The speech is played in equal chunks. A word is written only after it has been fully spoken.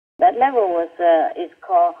That level was is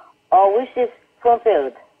called all wishes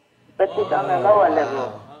fulfilled, but it's on a lower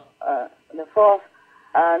level. The fourth,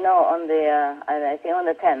 on the I think on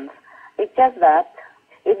the 10th. It's just that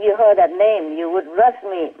if you heard that name, you would rush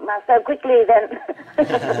me, Master, quickly. Then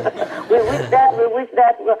we wish that, we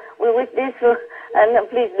wish this, and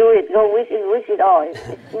please do it. Go wish it all.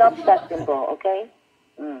 It's not that simple, okay?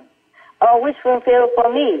 Or wish fulfill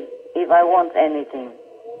for me if I want anything.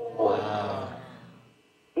 Wow.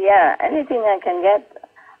 Yeah, anything I can get.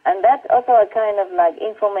 And that's also a kind of like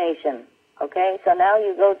information, okay? So now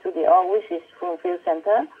you go to the All Wishes Fulfill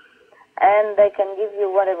Center, and they can give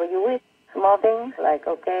you whatever you wish. Small things like,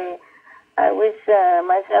 okay, I wish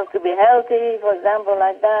myself to be healthy, for example,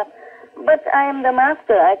 like that. But I am the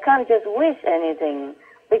master. I can't just wish anything,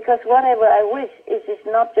 because whatever I wish is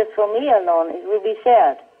not just for me alone. It will be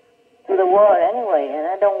shared to the world anyway, and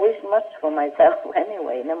I don't wish much for myself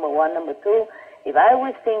anyway, number one. Number two, if I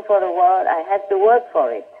wish things for the world, I have to work for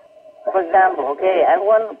it. For example, okay, I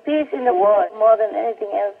want peace in the world more than anything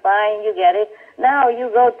else. Fine, you get it. Now you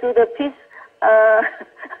go to the peace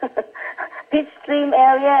stream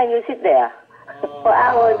area and you sit there for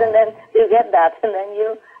hours, and then you get that, and then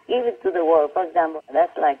you give it to the world, for example.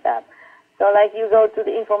 That's like that. So like you go to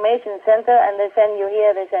the information center and they send you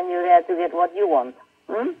here, they send you there to get what you want.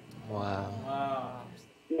 Wow.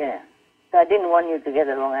 Yeah. So I didn't want you to get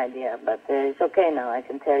the wrong idea, but it's okay now. I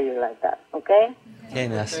can tell you like that, okay? Okay,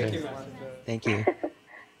 Master. Thank you.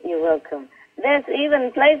 You're welcome. There's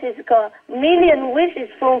even places called Million Wishes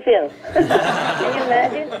Fulfilled. Can you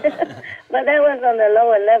imagine? But that was on the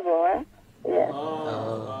lower level, huh? Yeah.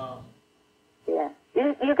 Yeah.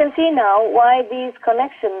 You can see now why these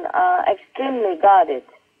connections are extremely guarded,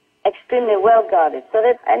 extremely well guarded, so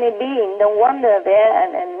that any being don't wander there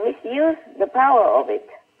and misuse the power of it.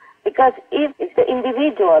 Because if it's the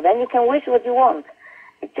individual, then you can wish what you want.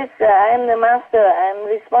 It's just, I am the master, I am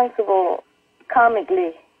responsible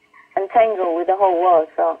karmically, entangled with the whole world,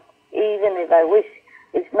 so even if I wish,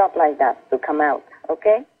 it's not like that to come out,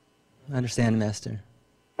 okay? I understand, Master.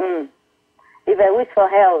 If I wish for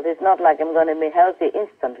health, it's not like I'm going to be healthy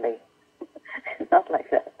instantly. It's not like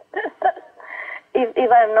that.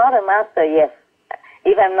 If I'm not a master, yes.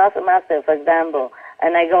 If I'm not a master, for example,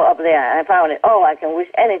 and I go up there, I found it, I can wish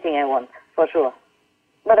anything I want, for sure.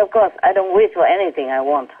 But of course, I don't wish for anything I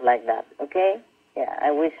want like that, okay? Yeah,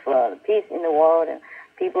 I wish for peace in the world and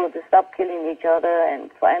people to stop killing each other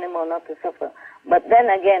and for animals not to suffer. But then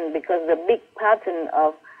again, because the big pattern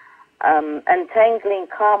of entangling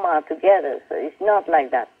karma together, so it's not like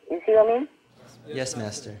that. You see what I mean? Yes,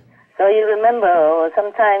 Master. So you remember,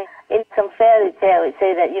 sometimes in some fairy tale, it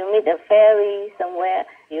say that you meet a fairy somewhere,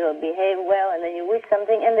 you behave well, and then you wish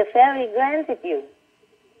something, and the fairy granted you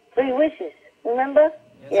 3 wishes. Remember?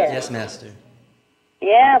 Yes, Master.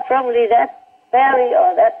 Yeah, probably that fairy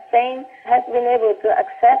or that saint has been able to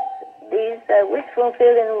accept these wish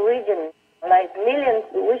fulfilling regions, like millions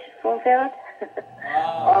wish fulfilled,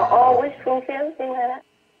 or all wish fulfilled, things like that.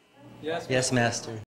 Yes, Master.